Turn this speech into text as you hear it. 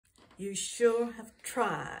You sure have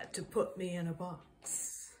tried to put me in a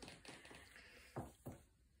box.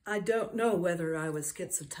 I don't know whether I was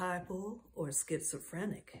schizotypal or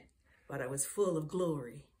schizophrenic, but I was full of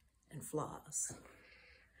glory and flaws.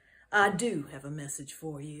 I do have a message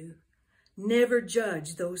for you. Never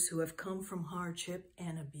judge those who have come from hardship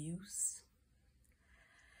and abuse,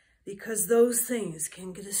 because those things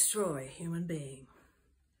can destroy a human being.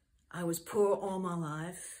 I was poor all my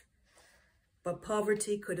life, but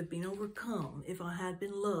poverty could have been overcome if I had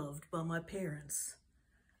been loved by my parents.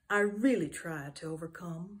 I really tried to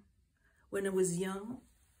overcome. When I was young,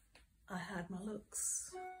 I had my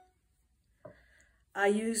looks. I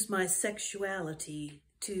used my sexuality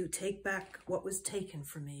to take back what was taken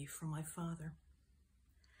from me from my father.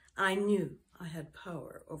 I knew I had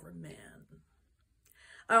power over man.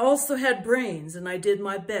 I also had brains, and I did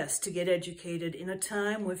my best to get educated in a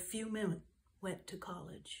time when few men went to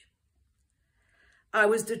college. I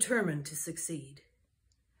was determined to succeed.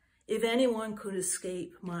 If anyone could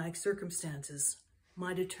escape my circumstances,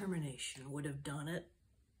 my determination would have done it.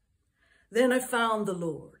 Then I found the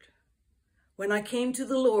Lord. When I came to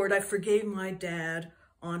the Lord, I forgave my dad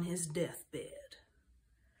on his deathbed.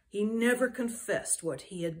 He never confessed what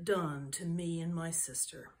he had done to me and my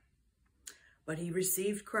sister. But he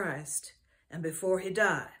received Christ, and before he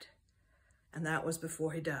died, and that was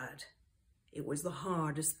before he died, it was the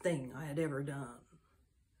hardest thing I had ever done.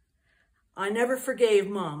 I never forgave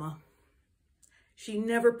Mama. She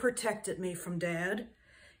never protected me from Dad,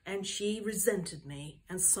 and she resented me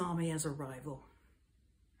and saw me as a rival.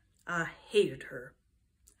 I hated her.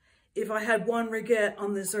 If I had one regret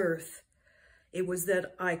on this earth, it was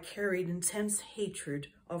that I carried intense hatred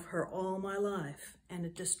of her all my life, and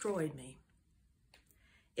it destroyed me.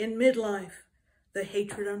 In midlife, the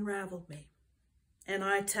hatred unraveled me, and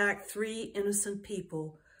I attacked 3 innocent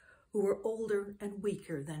people who were older and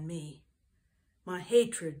weaker than me. My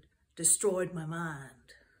hatred destroyed my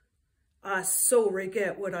mind. I so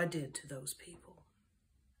regret what I did to those people.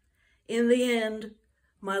 In the end,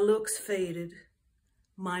 my looks faded,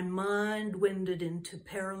 my mind dwindled into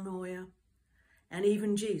paranoia, and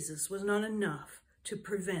even Jesus was not enough to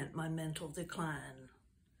prevent my mental decline.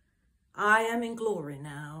 I am in glory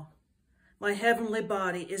now. My heavenly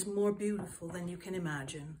body is more beautiful than you can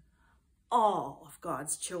imagine. All of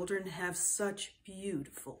God's children have such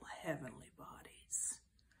beautiful heavenly bodies.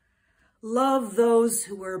 Love those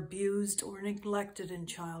who were abused or neglected in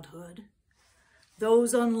childhood.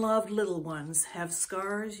 Those unloved little ones have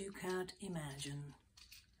scars you can't imagine.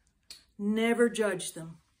 Never judge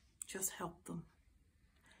them, just help them.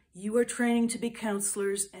 You are training to be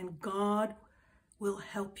counselors, and God will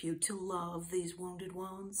help you to love these wounded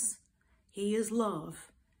ones. He is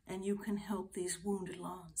love, and you can help these wounded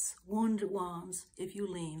ones if you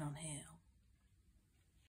lean on Him.